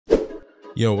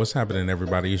Yo, what's happening,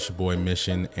 everybody? It's your boy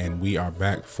Mission, and we are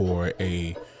back for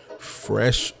a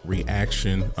fresh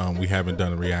reaction. We haven't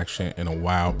done a reaction in a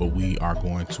while, but we are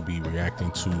going to be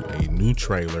reacting to a new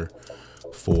trailer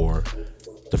for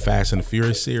the Fast and the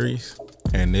Furious series.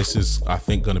 And this is, I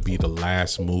think, going to be the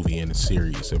last movie in the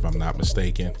series, if I'm not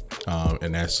mistaken.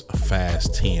 And that's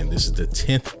Fast 10. This is the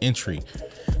 10th entry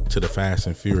to the Fast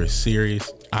and Furious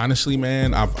series. Honestly,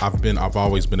 man, I've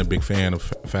always been a big fan of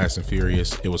Fast and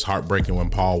Furious. It was heartbreaking when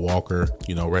Paul Walker,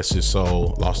 rest his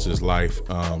soul, lost his life.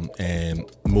 And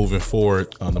moving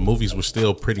forward, the movies were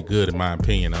still pretty good in my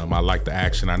opinion. I like the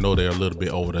action. I know they're a little bit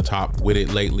over the top with it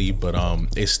lately, but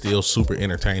it's still super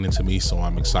entertaining to me. So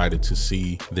I'm excited to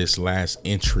see this last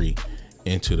entry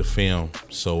into the film.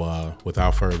 So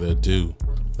without further ado,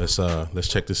 let's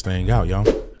check this thing out, y'all.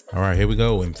 All right, here we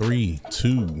go in 3,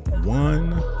 2,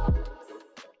 1.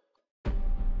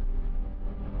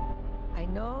 I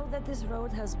know that this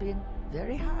road has been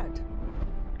very hard.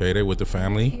 Okay, they with the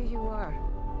family. Here you are,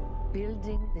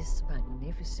 building this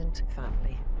magnificent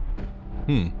family.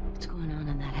 What's going on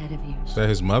in that head of yours? Is that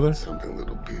his mother? Something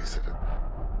little piece of it.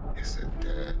 He said,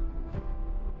 Dad,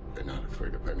 they're not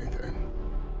afraid of anything.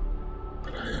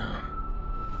 But I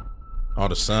am. Oh,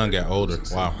 the son got older.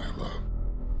 Wow. I love.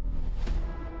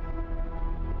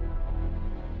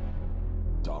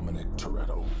 Dominic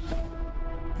Toretto,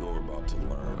 you're about to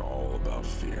learn all about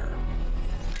fear.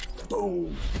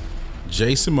 Boom!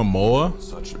 Jason Momoa.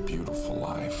 Such a beautiful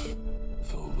life,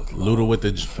 filled with Luda with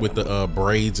love the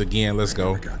braids again. Let's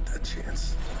go. I got that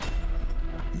chance.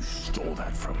 You stole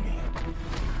that from me.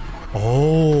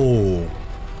 Oh.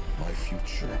 My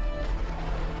future,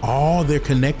 Oh, they're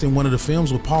connecting one of the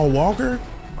films with Paul Walker.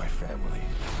 my family.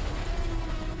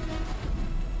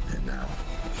 And now,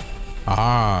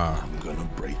 Ah. I'm gonna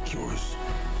break yours.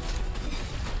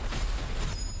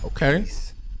 Okay.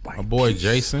 Piece by My boy piece.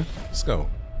 Jason. Let's go.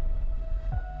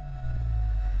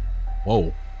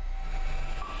 Whoa.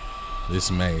 This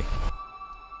May.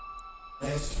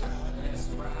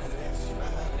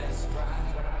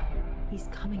 He's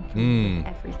coming for me with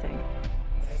everything.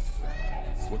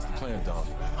 What's the plan, Dom?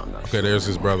 I'm not Okay, there's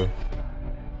his brother.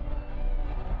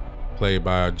 Played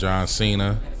by John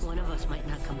Cena. One of us might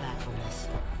not come back from this,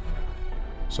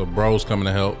 So bro's coming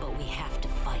to help. but we have to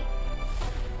fight.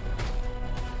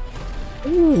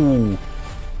 Ooh.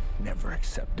 Never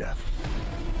accept death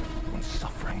when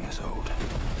suffering is owed.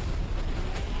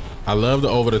 I love the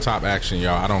over-the-top action,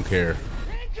 y'all. I don't care.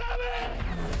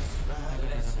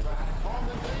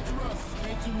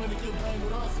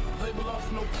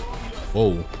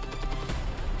 Whoa.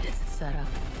 It's a setup.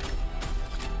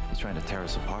 He's trying to tear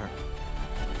us apart.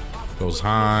 Goes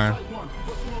high.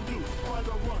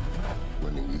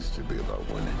 Winning used to be about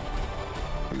winning.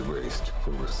 We raced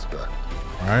for respect.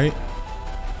 Right?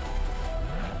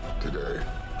 Today,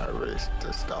 I raced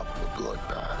to stop the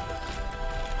bloodbath.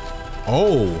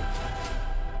 Oh.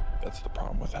 That's the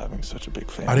problem with having such a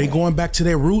big family. Are they going back to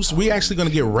their roots? We actually gonna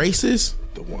get races?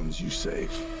 The ones you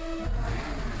save.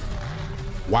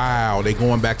 Wow, they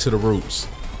going back to the roots.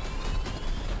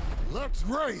 Let's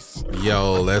race!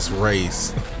 Yo, let's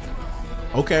race.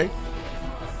 Okay.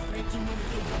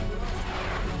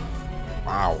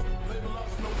 Wow.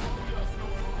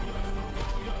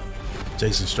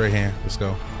 Jason Strahan, let's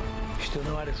go. You still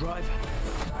know how to drive?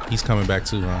 He's coming back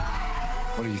too, huh?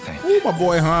 What do you think? Ooh, my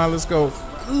boy Han, let's go.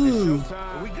 Ooh.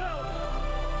 Here we go.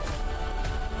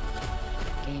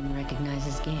 Game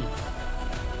recognizes game.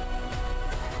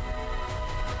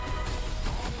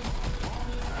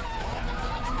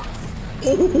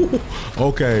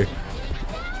 Okay.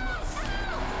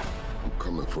 I'm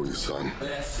coming for you, son.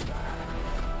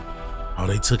 Oh,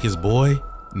 they took his boy?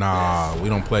 Nah, we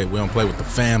don't play with the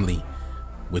family.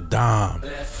 With Dom.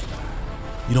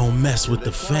 You don't mess with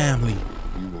the family.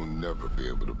 You will never be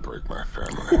able to break my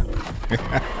family.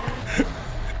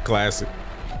 Classic.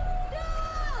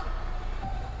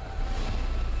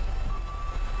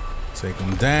 Take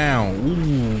him down.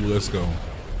 Ooh, let's go.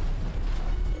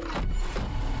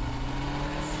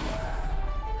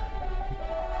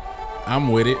 I'm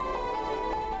with it.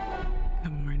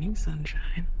 Good morning,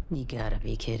 sunshine. You gotta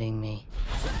be kidding me.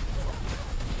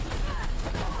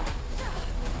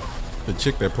 The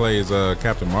chick that plays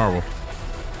Captain Marvel.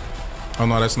 Oh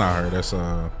no, that's not her. That's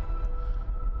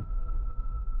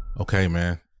okay,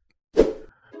 man.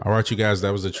 All right, you guys,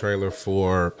 that was the trailer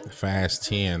for Fast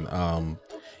 10.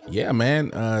 Yeah,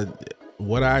 man,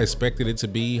 what I expected it to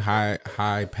be, high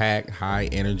pack, high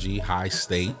energy, high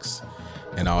stakes,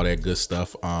 and all that good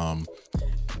stuff.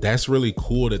 That's really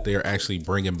cool that they're actually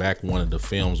bringing back one of the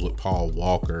films with Paul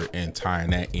Walker and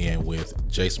tying that in with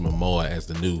Jason Momoa as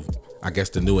the new, I guess,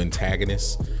 the new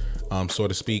antagonist. so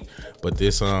to speak. But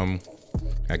this, I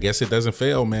guess it doesn't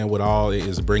fail, man, with all it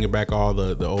is bringing back all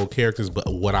the old characters.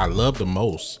 But what I love the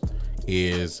most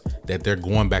is that they're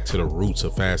going back to the roots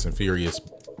of Fast and Furious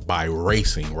by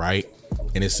racing, right?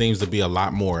 And it seems to be a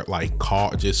lot more like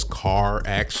car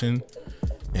action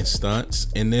and stunts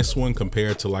in this one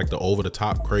compared to like the over the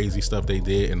top crazy stuff they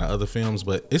did in the other films.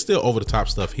 But it's still over the top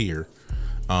stuff here.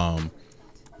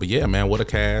 But yeah, man, what a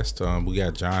cast. We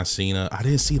got John Cena. I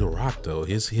didn't see The Rock though.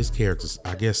 His characters,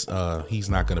 I guess he's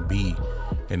not gonna be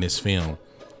in this film.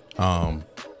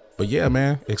 But yeah,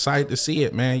 man, excited to see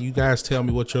it, man. You guys tell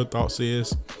me what your thoughts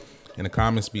is in the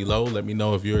comments below. Let me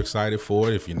know if you're excited for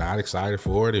it, if you're not excited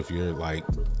for it, if you're like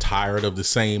tired of the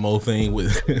same old thing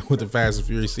with with the Fast and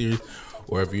Furious series,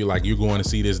 or if you're like you're going to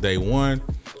see this day one.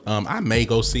 I may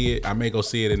go see it. I may go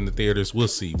see it in the theaters. We'll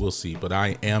see. But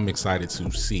I am excited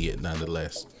to see it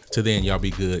nonetheless. Till then, y'all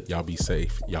be good. Y'all be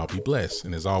safe. Y'all be blessed.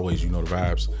 And as always, you know the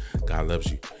vibes. God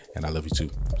loves you, and I love you too.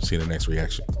 See you in the next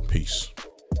reaction. Peace.